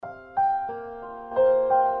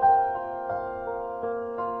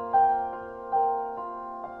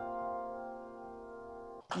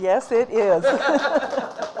Yes, it is.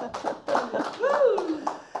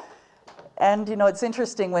 And you know, it's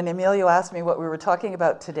interesting, when Emilio asked me what we were talking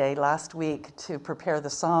about today, last week, to prepare the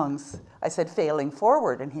songs, I said, failing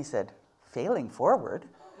forward. And he said, failing forward?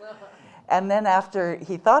 And then after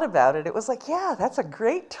he thought about it, it was like, yeah, that's a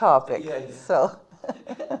great topic. Yeah. So,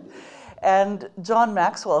 and John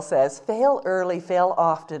Maxwell says, fail early, fail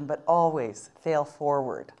often, but always fail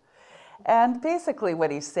forward. And basically what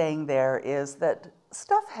he's saying there is that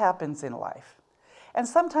stuff happens in life. And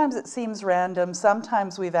sometimes it seems random,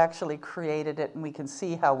 sometimes we've actually created it and we can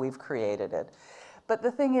see how we've created it. But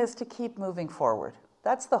the thing is to keep moving forward.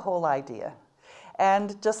 That's the whole idea.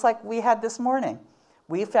 And just like we had this morning,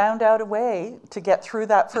 we found out a way to get through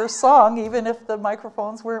that first song, even if the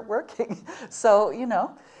microphones weren't working. So, you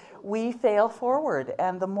know, we fail forward.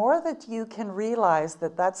 And the more that you can realize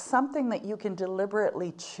that that's something that you can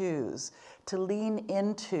deliberately choose to lean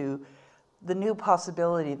into the new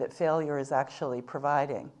possibility that failure is actually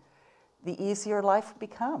providing, the easier life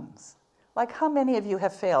becomes. Like, how many of you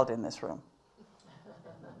have failed in this room?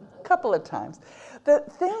 A couple of times. The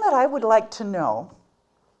thing that I would like to know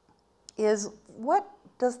is, what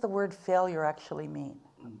does the word failure actually mean?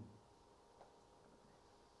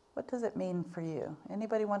 What does it mean for you?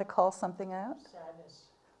 Anybody want to call something out? Sadness.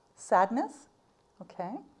 Sadness?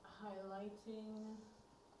 Okay. Highlighting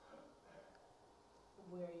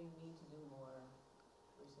where you need to do more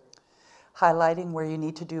research. Highlighting where you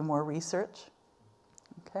need to do more research.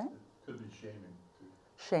 Okay. Could be shaming, too.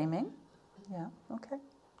 Shaming? Yeah, okay.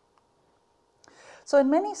 So in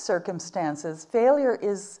many circumstances, failure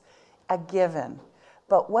is a given.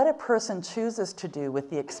 But what a person chooses to do with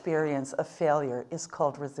the experience of failure is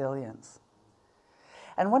called resilience.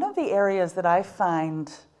 And one of the areas that I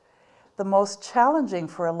find the most challenging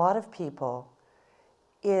for a lot of people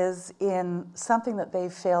is in something that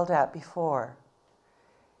they've failed at before.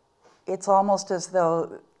 It's almost as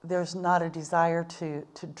though there's not a desire to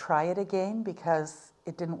try it again because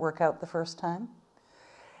it didn't work out the first time.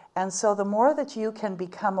 And so the more that you can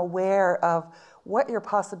become aware of what your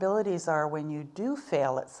possibilities are when you do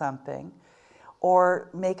fail at something or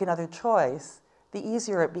make another choice, the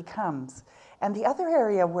easier it becomes. And the other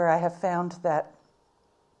area where I have found that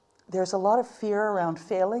there's a lot of fear around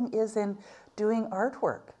failing is in doing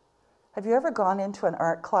artwork. Have you ever gone into an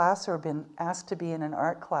art class or been asked to be in an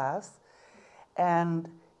art class? And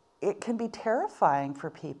it can be terrifying for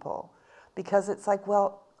people because it's like,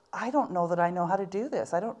 well, I don't know that I know how to do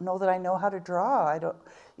this. I don't know that I know how to draw. I don't,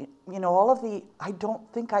 you know, all of the, I don't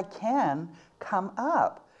think I can come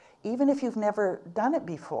up. Even if you've never done it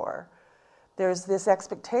before, there's this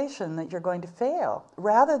expectation that you're going to fail,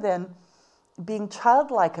 rather than being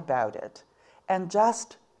childlike about it and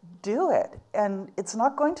just do it. And it's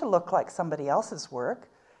not going to look like somebody else's work.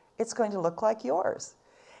 It's going to look like yours.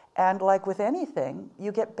 And like with anything,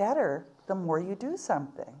 you get better the more you do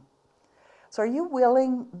something. So are you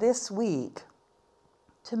willing this week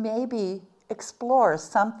to maybe explore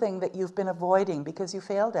something that you've been avoiding because you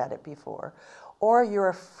failed at it before, or you're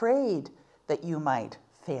afraid that you might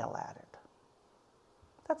fail at it?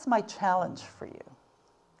 That's my challenge for you.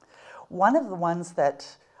 One of the ones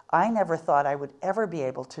that I never thought I would ever be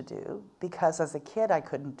able to do, because as a kid I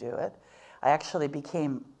couldn't do it, I actually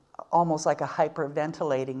became almost like a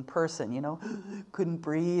hyperventilating person, you know, couldn't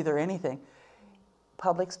breathe or anything.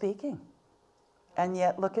 Public speaking. And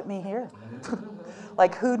yet, look at me here.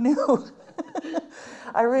 Like, who knew?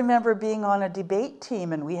 I remember being on a debate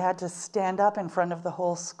team and we had to stand up in front of the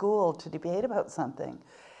whole school to debate about something.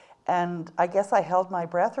 And I guess I held my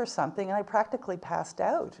breath or something and I practically passed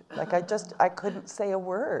out. Like, I couldn't say a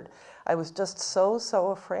word. I was just so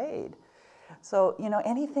afraid. So, you know,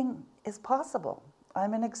 anything is possible.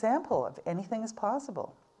 I'm an example of anything is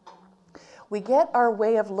possible. We get our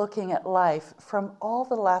way of looking at life from all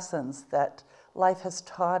the lessons that life has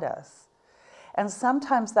taught us. And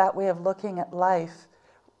sometimes that way of looking at life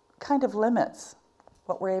kind of limits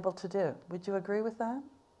what we're able to do. Would you agree with that?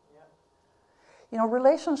 Yeah. You know,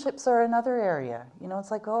 relationships are another area. You know,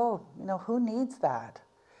 it's like, oh, you know, who needs that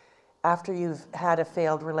after you've had a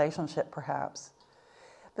failed relationship, perhaps?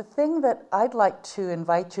 The thing that I'd like to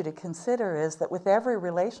invite you to consider is that with every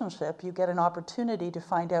relationship, you get an opportunity to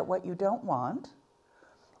find out what you don't want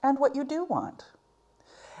and what you do want.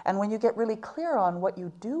 And when you get really clear on what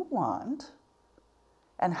you do want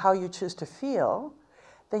and how you choose to feel,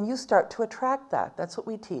 then you start to attract that. That's what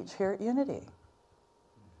we teach here at Unity.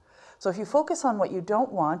 So if you focus on what you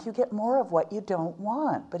don't want, you get more of what you don't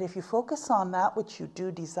want. But if you focus on that which you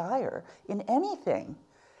do desire in anything,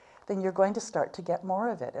 then you're going to start to get more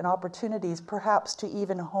of it, and opportunities perhaps to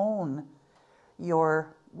even hone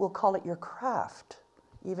your, we'll call it your craft,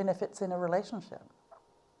 even if it's in a relationship.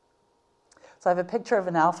 So I have a picture of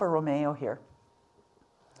an Alfa Romeo here.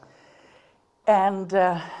 And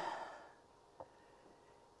the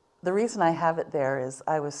reason I have it there is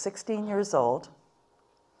I was 16 years old.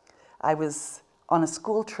 I was on a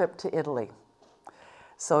school trip to Italy.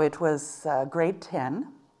 So it was grade 10,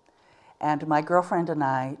 and my girlfriend and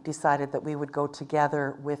I decided that we would go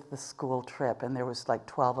together with the school trip, and there was like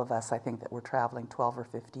 12 of us, I think, that were traveling, 12 or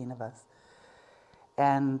 15 of us.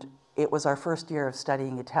 And it was our first year of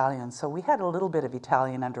studying Italian, so we had a little bit of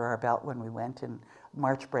Italian under our belt when we went in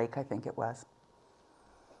March break, I think it was.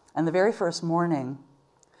 And the very first morning,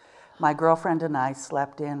 my girlfriend and I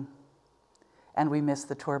slept in, and we missed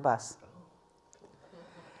the tour bus.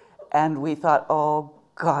 And we thought, oh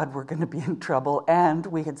God, we're going to be in trouble. And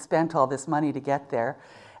we had spent all this money to get there,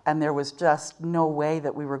 and there was just no way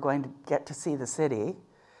that we were going to get to see the city.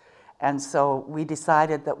 And so we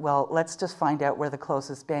decided that, well, let's just find out where the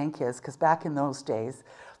closest bank is, because back in those days,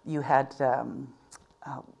 you had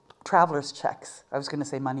traveler's checks. I was going to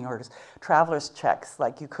say money orders. Traveler's checks,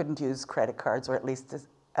 like you couldn't use credit cards, or at least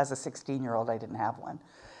as a 16-year-old, I didn't have one.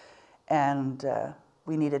 And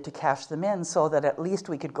we needed to cash them in so that at least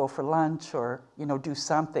we could go for lunch or, do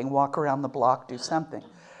something, walk around the block, do something.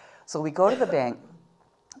 So we go to the bank,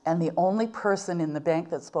 and the only person in the bank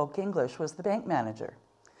that spoke English was the bank manager.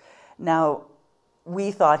 Now,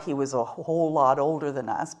 we thought he was a whole lot older than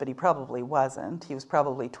us, but he probably wasn't. He was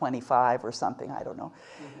probably 25 or something, I don't know.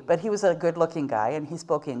 But he was a good-looking guy, and he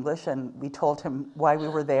spoke English, and we told him why we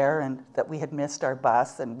were there and that we had missed our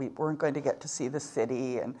bus and we weren't going to get to see the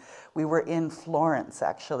city. And we were in Florence,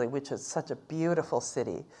 actually, which is such a beautiful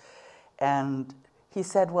city. And he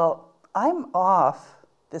said, well, I'm off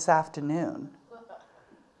this afternoon.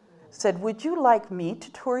 Said, would you like me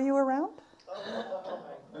to tour you around?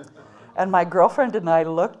 And my girlfriend and I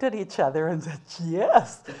looked at each other and said,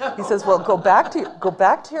 yes. He says, well, go back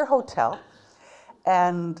to your hotel,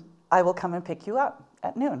 and I will come and pick you up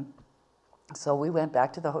at noon. So we went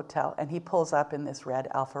back to the hotel, and he pulls up in this red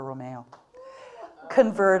Alfa Romeo,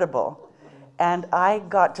 convertible. And I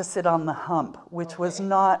got to sit on the hump, which was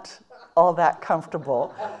not all that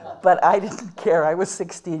comfortable, but I didn't care. I was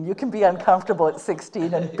 16. You can be uncomfortable at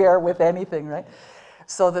 16 and bear with anything, right?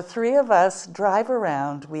 So the three of us drive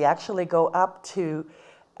around. We actually go up to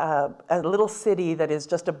a little city that is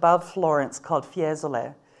just above Florence called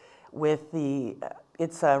Fiesole.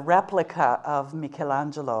 It's a replica of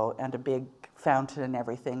Michelangelo and a big fountain and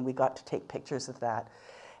everything. We got to take pictures of that.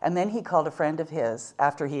 And then he called a friend of his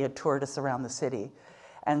after he had toured us around the city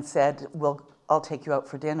and said, well, I'll take you out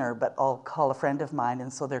for dinner, but I'll call a friend of mine,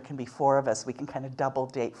 and so there can be 4 of us. We can kind of double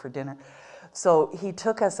date for dinner. So he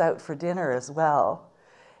took us out for dinner as well.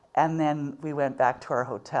 And then we went back to our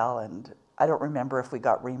hotel, and I don't remember if we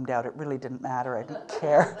got reamed out. It really didn't matter. I didn't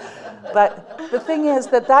care. But the thing is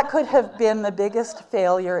that could have been the biggest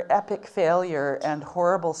failure, epic failure, and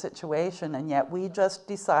horrible situation, and yet we just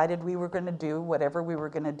decided we were going to do whatever we were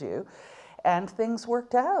going to do, and things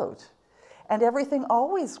worked out. And everything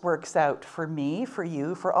always works out for me, for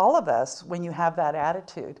you, for all of us when you have that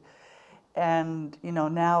attitude. And,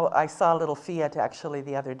 now I saw a little Fiat actually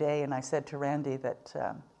the other day, and I said to Randy that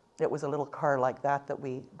it was a little car like that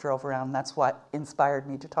we drove around. That's what inspired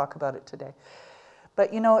me to talk about it today. But,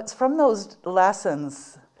 it's from those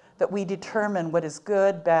lessons that we determine what is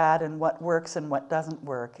good, bad, and what works and what doesn't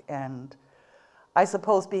work. And I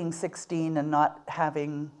suppose being 16 and not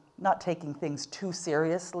taking things too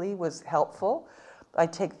seriously was helpful. I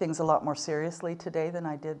take things a lot more seriously today than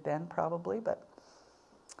I did then, probably. But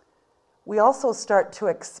we also start to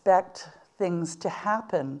expect things to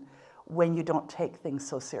happen when you don't take things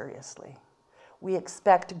so seriously. We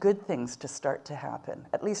expect good things to start to happen.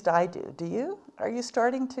 At least I do. Do you? Are you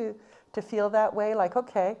starting to feel that way? Like,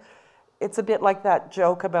 okay, it's a bit like that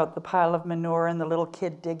joke about the pile of manure and the little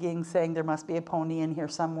kid digging, saying there must be a pony in here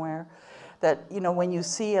somewhere. That, when you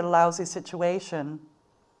see a lousy situation,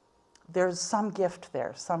 there's some gift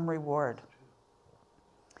there, some reward.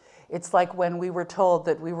 It's like when we were told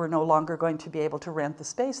that we were no longer going to be able to rent the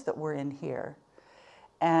space that we're in here.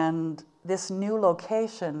 And this new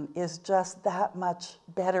location is just that much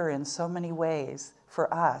better in so many ways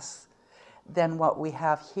for us than what we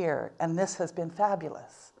have here. And this has been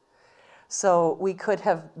fabulous. So we could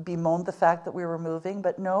have bemoaned the fact that we were moving,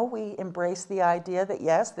 but no, we embrace the idea that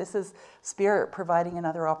yes, this is Spirit providing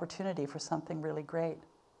another opportunity for something really great.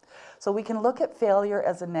 So we can look at failure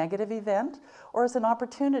as a negative event or as an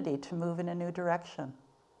opportunity to move in a new direction.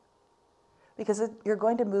 Because you're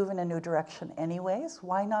going to move in a new direction anyways,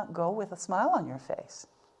 why not go with a smile on your face?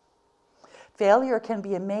 Failure can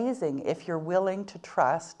be amazing if you're willing to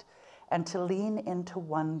trust and to lean into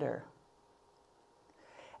wonder.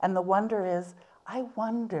 And the wonder is, I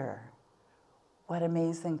wonder what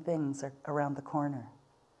amazing things are around the corner.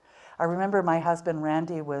 I remember my husband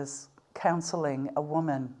Randy was counseling a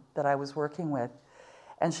woman that I was working with,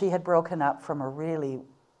 and she had broken up from a really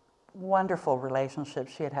wonderful relationship.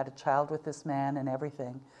 She had had a child with this man and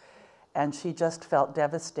everything, and she just felt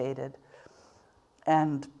devastated.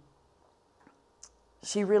 And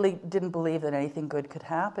she really didn't believe that anything good could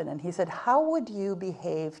happen. And he said, how would you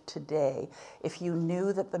behave today if you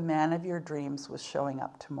knew that the man of your dreams was showing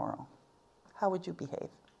up tomorrow? How would you behave?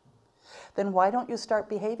 Then why don't you start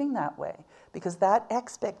behaving that way? Because that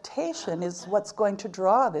expectation is what's going to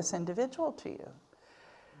draw this individual to you.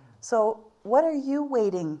 So what are you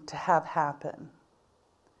waiting to have happen?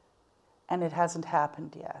 And it hasn't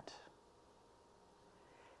happened yet.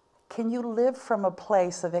 Can you live from a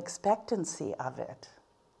place of expectancy of it?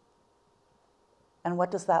 And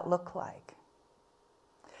what does that look like?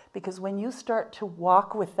 Because when you start to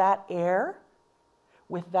walk with that air,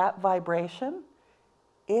 with that vibration,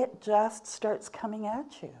 it just starts coming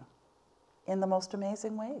at you in the most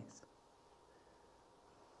amazing ways.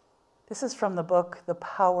 This is from the book, The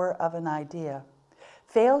Power of an Idea.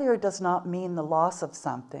 Failure does not mean the loss of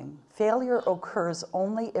something. Failure occurs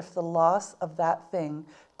only if the loss of that thing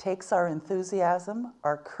takes our enthusiasm,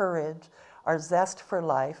 our courage, our zest for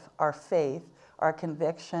life, our faith, our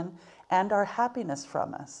conviction, and our happiness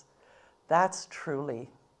from us. That's truly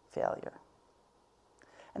failure.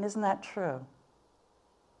 And isn't that true?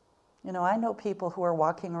 You know, I know people who are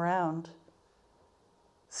walking around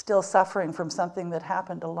still suffering from something that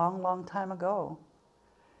happened a long, long time ago.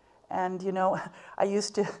 And you know, I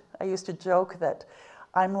used to joke that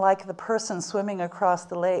I'm like the person swimming across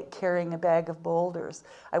the lake carrying a bag of boulders.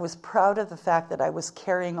 I was proud of the fact that I was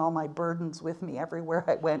carrying all my burdens with me everywhere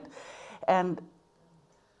I went. And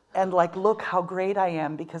like, look how great I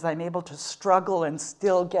am because I'm able to struggle and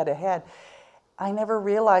still get ahead. I never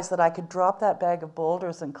realized that I could drop that bag of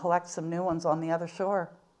boulders and collect some new ones on the other shore.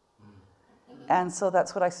 And so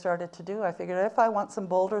that's what I started to do. I figured if I want some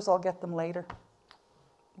boulders, I'll get them later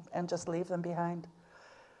and just leave them behind.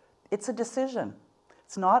 It's a decision.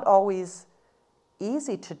 It's not always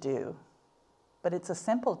easy to do, but it's a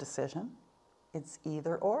simple decision. It's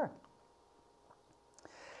either or.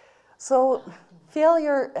 So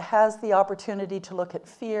failure has the opportunity to look at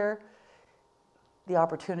fear, the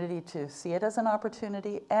opportunity to see it as an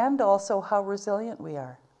opportunity, and also how resilient we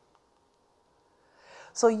are.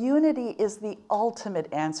 So unity is the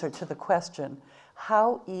ultimate answer to the question,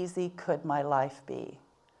 how easy could my life be?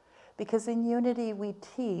 Because in unity we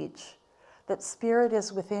teach that spirit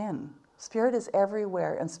is within, spirit is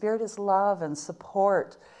everywhere, and spirit is love and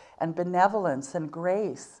support and benevolence and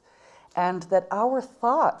grace, and that our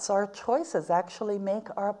thoughts, our choices actually make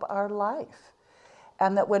up our life.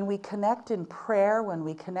 And that when we connect in prayer, when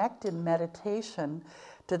we connect in meditation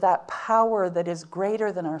to that power that is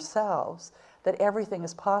greater than ourselves, that everything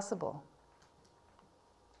is possible.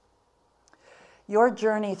 Your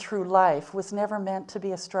journey through life was never meant to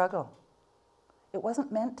be a struggle. It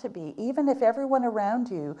wasn't meant to be. Even if everyone around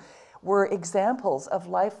you were examples of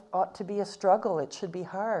life ought to be a struggle, it should be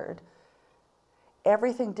hard.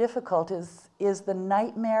 Everything difficult is the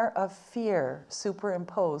nightmare of fear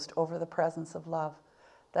superimposed over the presence of love.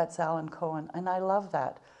 That's Alan Cohen, and I love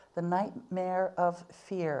that. The nightmare of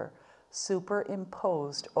fear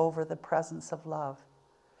superimposed over the presence of love.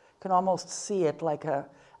 You can almost see it like a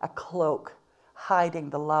cloak hiding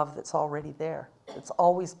the love that's already there. It's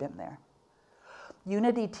always been there.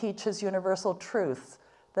 Unity teaches universal truths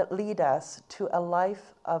that lead us to a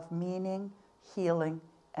life of meaning, healing,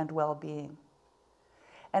 and well-being.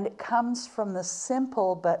 And it comes from the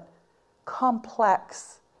simple but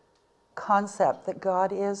complex concept that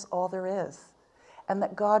God is all there is, and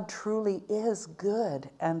that God truly is good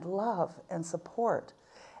and love and support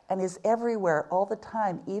and is everywhere all the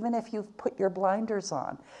time, even if you've put your blinders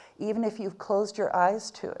on, even if you've closed your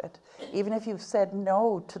eyes to it, even if you've said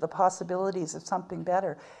no to the possibilities of something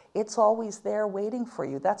better. It's always there waiting for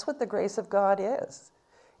you. That's what the grace of God is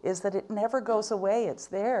that it never goes away. It's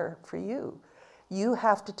there for you. You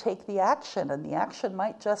have to take the action, and the action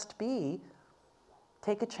might just be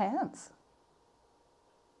take a chance.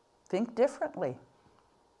 Think differently.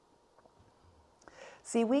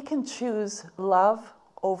 See, we can choose love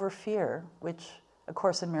over fear, which A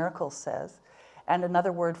Course in Miracles says, and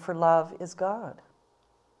another word for love is God.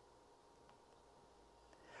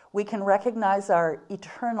 We can recognize our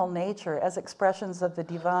eternal nature as expressions of the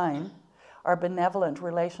divine, our benevolent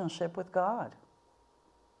relationship with God.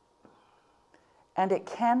 And it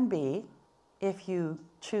can be, if you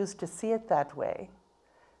choose to see it that way,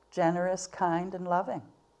 generous, kind, and loving.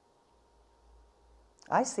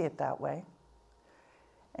 I see it that way.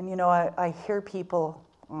 And you know, I hear people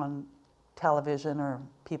on television or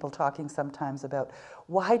people talking sometimes about,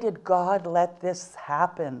 why did God let this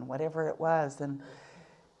happen, whatever it was? And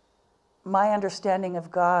my understanding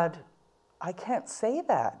of God, I can't say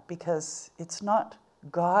that because it's not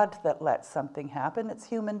God that lets something happen, it's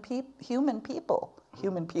human people.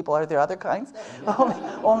 Human people, are there other kinds?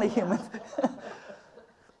 only humans.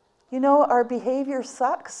 You know, our behavior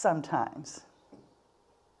sucks sometimes.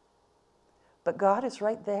 But God is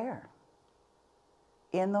right there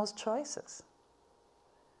in those choices.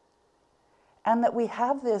 And that we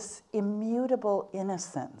have this immutable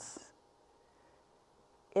innocence.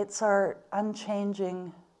 It's our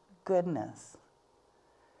unchanging goodness.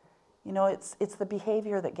 You know, it's the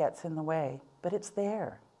behavior that gets in the way, but it's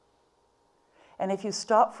there. And if you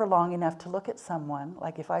stop for long enough to look at someone,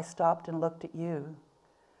 like if I stopped and looked at you,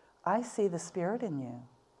 I see the Spirit in you,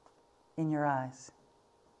 in your eyes.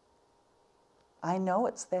 I know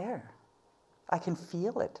it's there. I can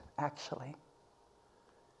feel it, actually.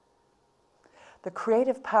 The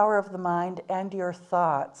creative power of the mind and your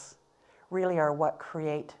thoughts really are what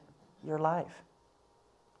create your life.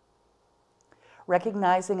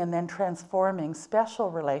 Recognizing and then transforming special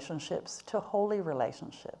relationships to holy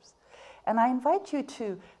relationships. And I invite you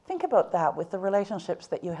to think about that with the relationships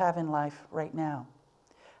that you have in life right now.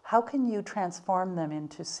 How can you transform them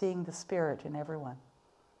into seeing the Spirit in everyone?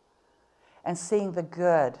 And seeing the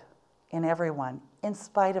good in everyone, in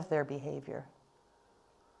spite of their behavior.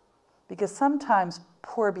 Because sometimes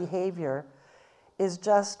poor behavior is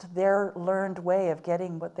just their learned way of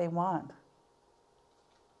getting what they want.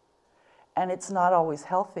 And it's not always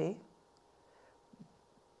healthy,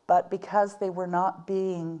 but because they were not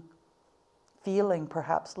feeling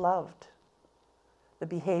perhaps loved, the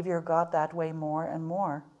behavior got that way more and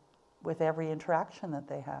more with every interaction that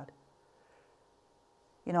they had.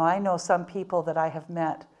 You know, I know some people that I have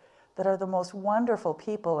met that are the most wonderful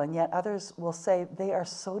people, and yet others will say they are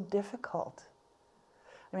so difficult.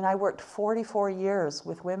 I mean, I worked 44 years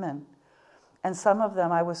with women, and some of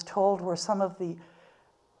them I was told were some of the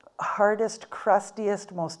hardest,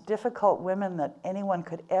 crustiest, most difficult women that anyone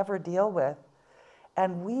could ever deal with.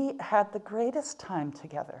 And we had the greatest time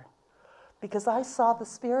together because I saw the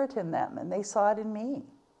Spirit in them and they saw it in me.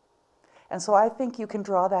 And so I think you can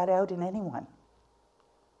draw that out in anyone.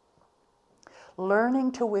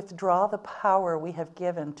 Learning to withdraw the power we have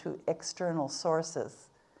given to external sources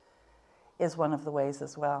is one of the ways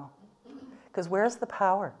as well. Because where's the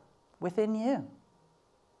power? Within you.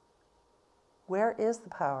 Where is the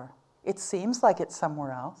power? It seems like it's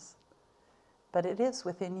somewhere else, but it is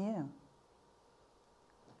within you.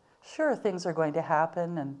 Sure, things are going to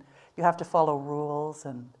happen and you have to follow rules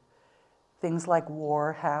and things like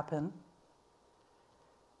war happen.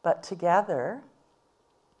 But together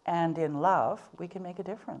and in love, we can make a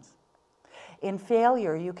difference. In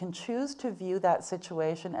failure, you can choose to view that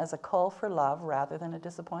situation as a call for love rather than a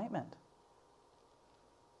disappointment.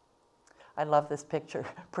 I love this picture.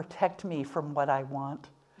 Protect me from what I want.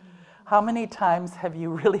 How many times have you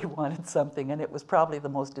really wanted something and it was probably the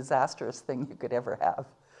most disastrous thing you could ever have?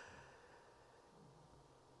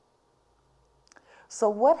 So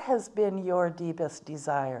what has been your deepest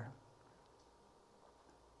desire?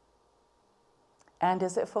 And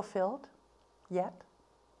is it fulfilled yet?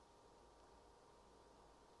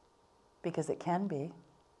 Because it can be.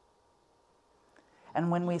 And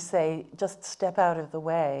when we say, just step out of the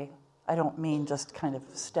way, I don't mean just kind of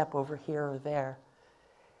step over here or there,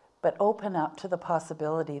 but open up to the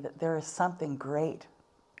possibility that there is something great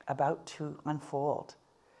about to unfold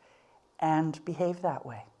and behave that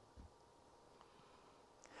way.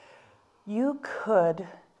 You could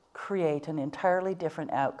create an entirely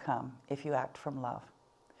different outcome if you act from love.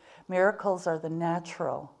 Miracles are the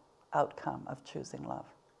natural outcome of choosing love.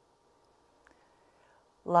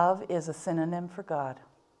 Love is a synonym for God.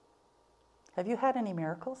 Have you had any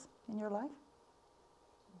miracles in your life?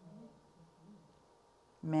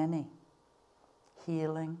 Many.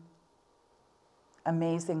 Healing.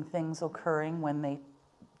 Amazing things occurring when they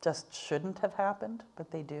just shouldn't have happened,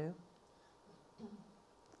 but they do.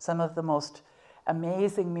 Some of the most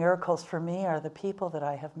amazing miracles for me are the people that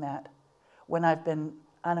I have met when I've been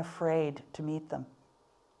unafraid to meet them.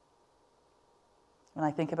 When I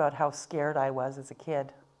think about how scared I was as a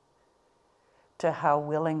kid to how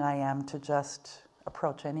willing I am to just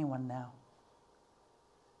approach anyone now.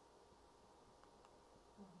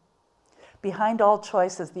 Behind all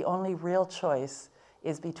choices, the only real choice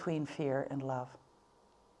is between fear and love.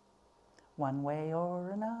 One way or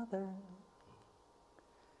another.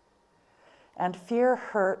 And fear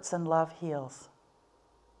hurts and love heals.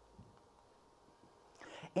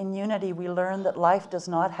 In unity, we learn that life does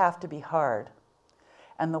not have to be hard,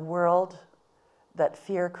 and the world that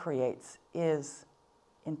fear creates is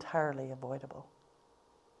entirely avoidable.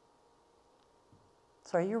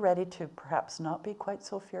 So are you ready to perhaps not be quite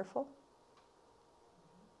so fearful?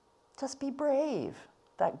 Just be brave.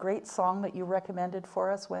 That great song that you recommended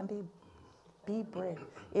for us, Wendy, be brave.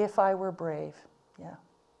 If I were brave, yeah.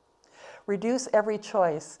 Reduce every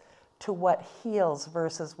choice to what heals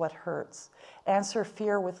versus what hurts. Answer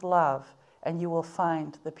fear with love, and you will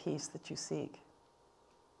find the peace that you seek.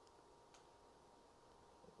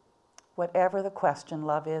 Whatever the question,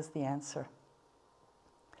 love is the answer.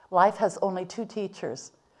 Life has only two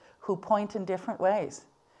teachers who point in different ways,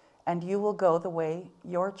 and you will go the way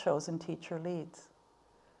your chosen teacher leads.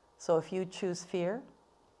 So if you choose fear,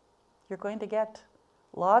 you're going to get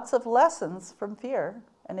lots of lessons from fear.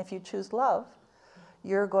 And if you choose love,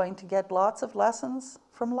 you're going to get lots of lessons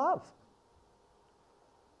from love.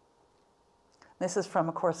 This is from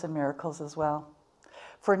A Course in Miracles as well.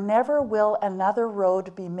 For never will another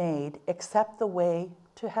road be made except the way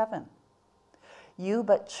to heaven. You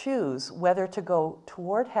but choose whether to go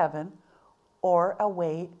toward heaven or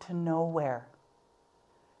away to nowhere.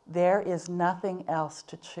 There is nothing else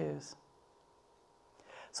to choose.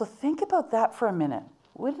 So think about that for a minute.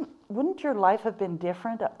 Wouldn't your life have been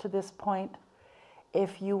different up to this point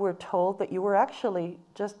if you were told that you were actually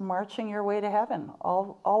just marching your way to heaven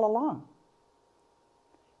all along,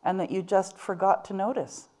 and that you just forgot to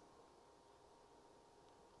notice?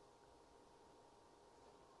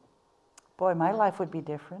 Boy, my life would be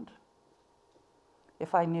different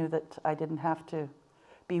if I knew that I didn't have to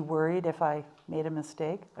be worried if I made a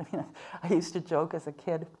mistake. I mean, I used to joke as a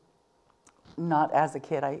kid, not as a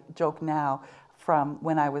kid, I joke now from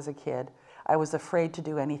when I was a kid. I was afraid to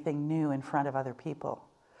do anything new in front of other people.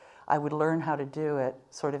 I would learn how to do it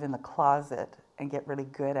sort of in the closet and get really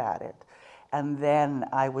good at it. And then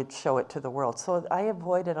I would show it to the world. So I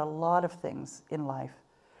avoided a lot of things in life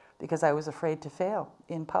because I was afraid to fail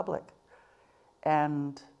in public.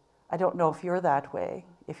 And I don't know if you're that way,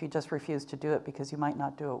 if you just refuse to do it because you might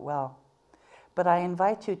not do it well. But I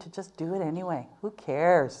invite you to just do it anyway. Who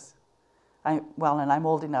cares? And I'm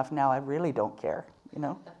old enough now, I really don't care, you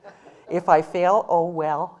know. If I fail, oh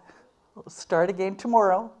well, I'll start again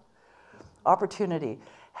tomorrow. Opportunity.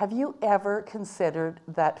 Have you ever considered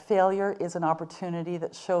that failure is an opportunity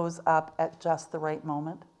that shows up at just the right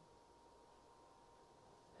moment?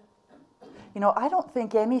 You know, I don't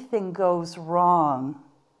think anything goes wrong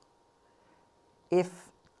if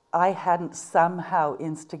I hadn't somehow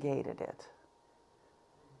instigated it.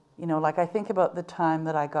 You know, like I think about the time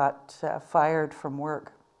that I got fired from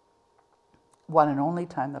work, one and only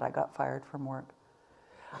time that I got fired from work.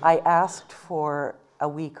 I asked for a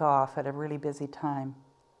week off at a really busy time.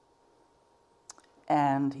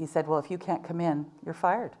 And he said, well, if you can't come in, you're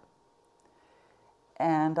fired.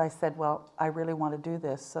 And I said, well, I really want to do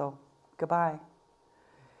this, so goodbye.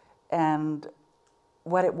 And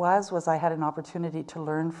what it was I had an opportunity to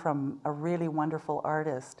learn from a really wonderful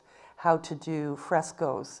artist how to do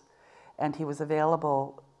frescoes. And he was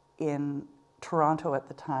available in Toronto at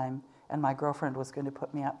the time, and my girlfriend was going to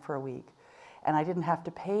put me up for a week. And I didn't have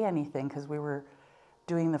to pay anything because we were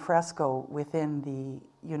doing the fresco within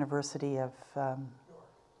the University of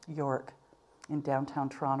York in downtown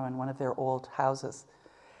Toronto in one of their old houses.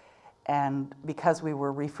 And because we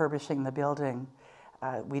were refurbishing the building,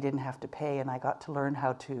 we didn't have to pay, and I got to learn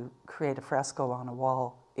how to create a fresco on a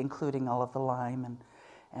wall, including all of the lime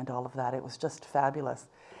and all of that. It was just fabulous.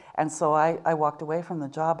 And so I walked away from the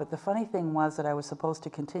job, but the funny thing was that I was supposed to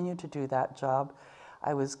continue to do that job.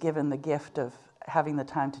 I was given the gift of having the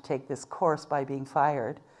time to take this course by being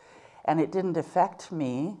fired, and it didn't affect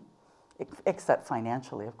me, except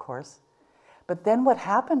financially, of course. But then what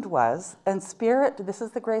happened was, and Spirit, this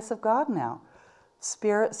is the grace of God now,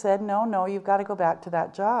 Spirit said, no, you've got to go back to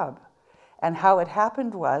that job. And how it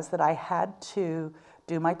happened was that I had to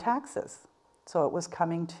do my taxes. So it was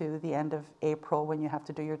coming to the end of April when you have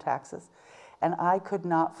to do your taxes. And I could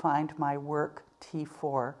not find my work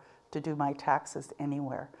T4 to do my taxes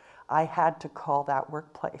anywhere. I had to call that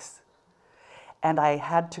workplace. And I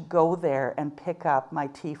had to go there and pick up my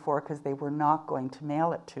T4 because they were not going to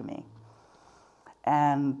mail it to me.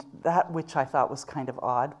 And that, which I thought was kind of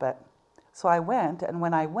odd, but so I went, and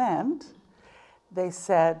when I went, they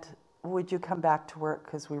said, would you come back to work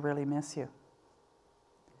because we really miss you?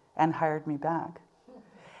 And hired me back.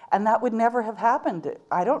 And that would never have happened.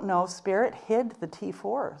 I don't know, Spirit hid the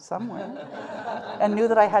T4 somewhere and knew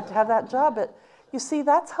that I had to have that job. But, You see,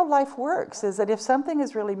 that's how life works, is that if something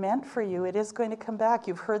is really meant for you, it is going to come back.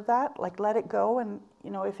 You've heard that? Like, let it go, and,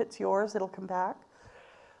 you know, if it's yours, it'll come back.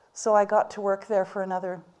 So I got to work there for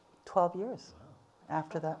another 12 years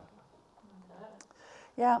after that.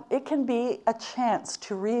 Yeah, it can be a chance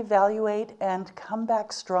to reevaluate and come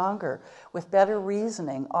back stronger with better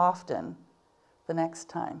reasoning often. The next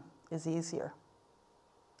time is easier.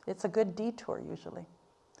 It's a good detour usually.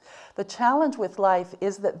 The challenge with life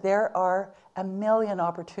is that there are a million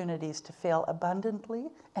opportunities to fail abundantly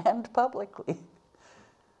and publicly.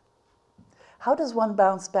 How does one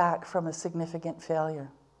bounce back from a significant failure?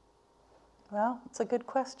 Well, it's a good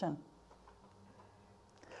question.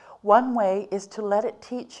 One way is to let it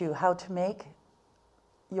teach you how to make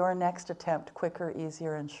your next attempt quicker,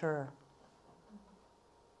 easier, and surer.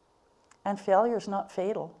 And failure is not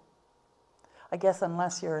fatal. I guess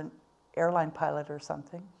unless you're an airline pilot or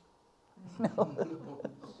something. No.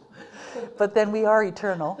 But then we are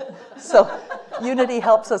eternal. So unity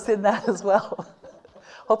helps us in that as well.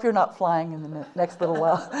 Hope you're not flying in the next little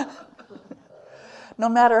while. No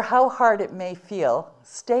matter how hard it may feel,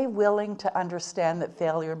 stay willing to understand that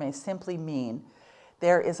failure may simply mean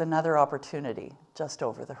there is another opportunity just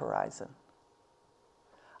over the horizon.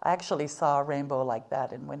 I actually saw a rainbow like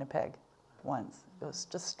that in Winnipeg once. It was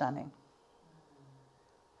just stunning.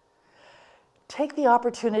 Take the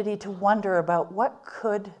opportunity to wonder about what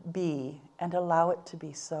could be and allow it to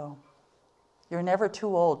be so. You're never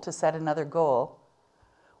too old to set another goal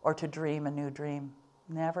or to dream a new dream.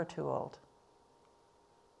 Never too old.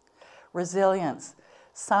 Resilience.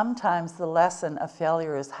 Sometimes the lesson of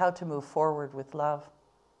failure is how to move forward with love.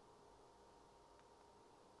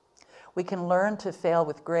 We can learn to fail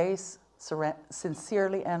with grace,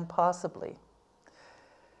 sincerely, and possibly.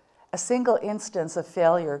 A single instance of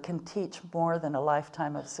failure can teach more than a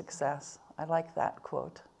lifetime of success. I like that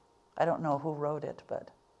quote. I don't know who wrote it, but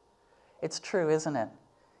it's true, isn't it?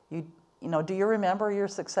 You know, do you remember your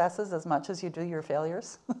successes as much as you do your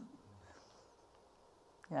failures?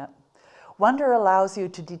 Yeah. Wonder allows you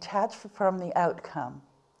to detach from the outcome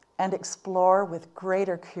and explore with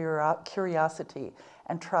greater curiosity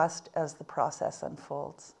and trust as the process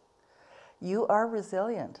unfolds. You are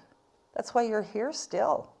resilient. That's why you're here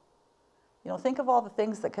still. You know, think of all the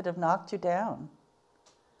things that could have knocked you down.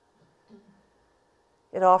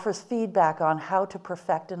 It offers feedback on how to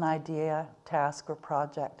perfect an idea, task, or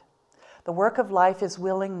project. The work of life is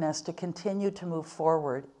willingness to continue to move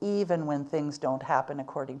forward even when things don't happen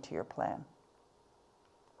according to your plan.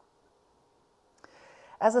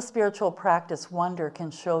 As a spiritual practice, wonder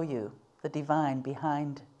can show you the divine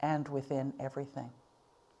behind and within everything.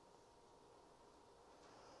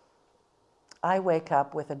 I wake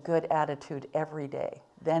up with a good attitude every day.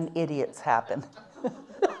 Then idiots happen.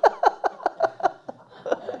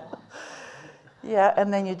 Yeah,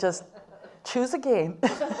 and then you just choose again.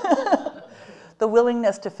 The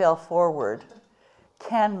willingness to fail forward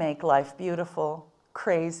can make life beautiful,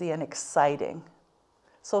 crazy, and exciting.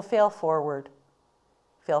 So fail forward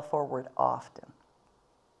often.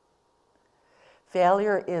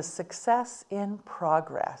 Failure is success in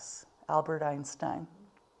progress, Albert Einstein.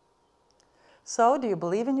 So, do you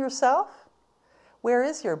believe in yourself? Where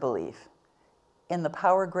is your belief? In the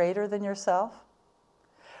power greater than yourself?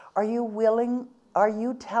 Are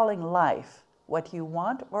you telling life what you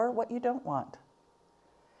want or what you don't want?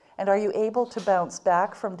 And are you able to bounce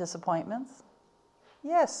back from disappointments?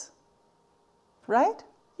 Yes. Right?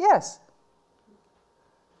 Yes.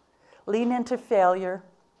 Lean into failure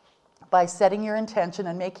by setting your intention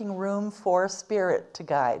and making room for spirit to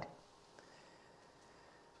guide.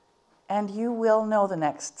 And you will know the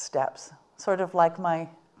next steps, sort of like my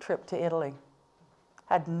trip to Italy.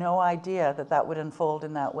 Had no idea that that would unfold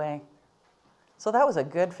in that way. So that was a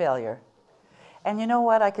good failure. And you know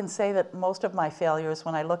what? I can say that most of my failures,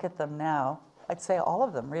 when I look at them now, I'd say all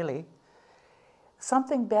of them really,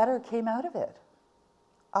 something better came out of it.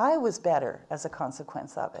 I was better as a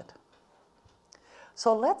consequence of it.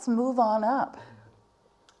 So let's move on up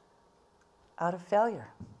out of failure.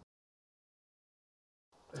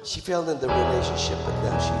 She failed in the relationship, but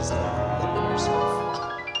now she's living herself.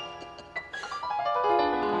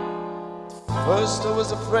 First I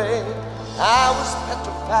was afraid, I was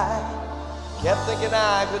petrified. Kept thinking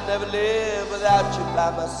I could never live without you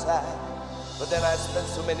by my side. But then I spent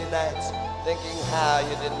so many nights thinking how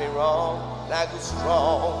you did me wrong. And I grew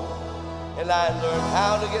strong, and I learned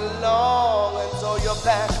how to get along. And so you're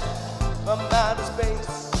back from outer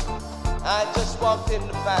space. I just walked in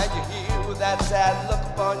to find you here with that sad look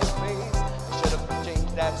upon your face. I should have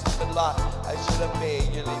changed that stupid lock. I should have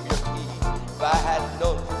made you leave your key. If I had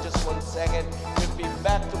known for just 1 second you'd be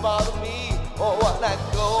back to bother me. Oh, when I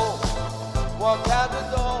go, walk out the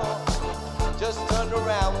door, just turn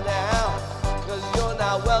around now, 'cause you're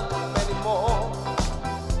not welcome anymore.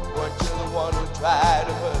 Weren't you the one who tried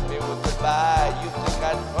to hurt me with goodbye? You think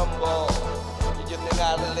I'd crumble? Did you think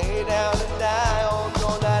I'd lay down and die? Oh, no,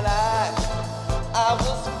 not I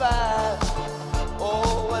will survive.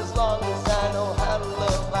 Oh, as long as I know how to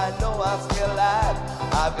love, I know I'll stay alive.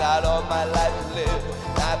 I've got all my life to live,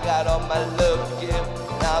 I've got all my love to give,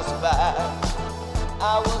 and I'll survive.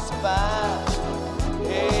 I will survive.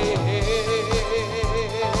 Hey, hey, hey.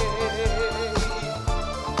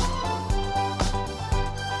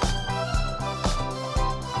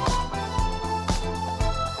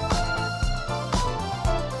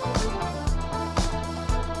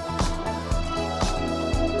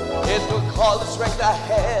 It would call the strength I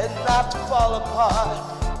had not to fall apart.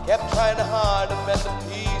 Kept trying hard to mend the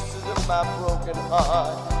pieces of my broken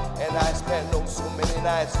heart. And I spent so many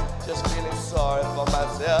nights just feeling sorry for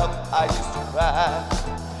myself. I used to cry,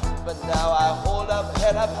 but now I hold up,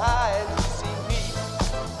 head up high, and you see me,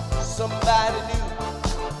 somebody new.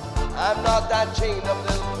 I'm not that chained up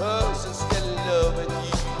little person still loving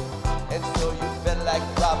you. And so you felt like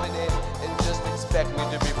dropping in and just expect me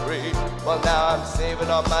to be free. Well, now I'm saving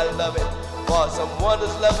all my loving for someone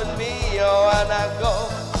who's loving me. Oh, and I go,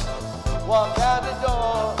 walk out the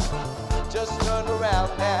door, just turn around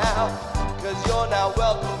now, 'cause you're not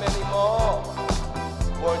welcome anymore.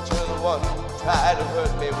 Weren't you the one who tried to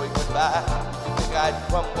hurt me with goodbye? Did you think I'd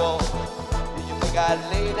crumble? Did you think I'd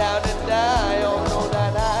lay down and die? Oh, no,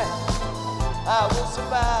 that I will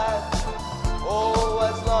survive. Oh,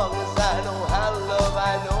 as long as I know how to love,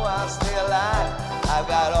 I know I'll stay alive. I've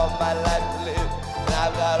got all my life to live, and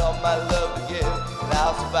I've got all my love to give, and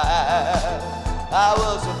I'll survive. I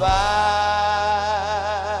will survive.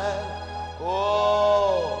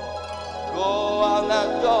 Oh, go on now,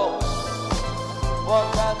 go.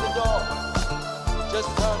 Walk out the door, just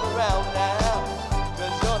turn around now,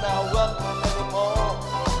 'cause you're not welcome anymore.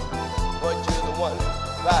 But you're the one who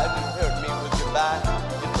tried to hurt me with goodbye.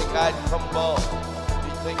 You think I'd crumble?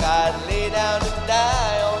 You think I'd lay down and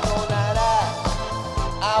die? Oh, no, not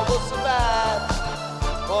I will survive.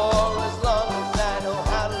 For as long as I know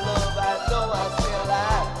how to love, I know I'll stay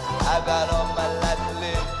alive. I've got all my life to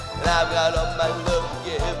live, and I've got all my love to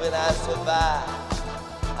give, and I survive.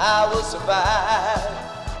 I will survive.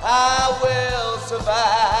 I will survive.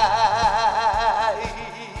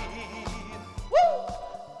 Woo!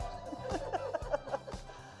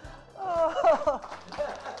 Oh.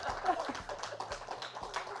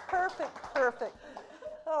 Perfect, perfect.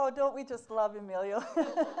 Oh, don't we just love Emilio?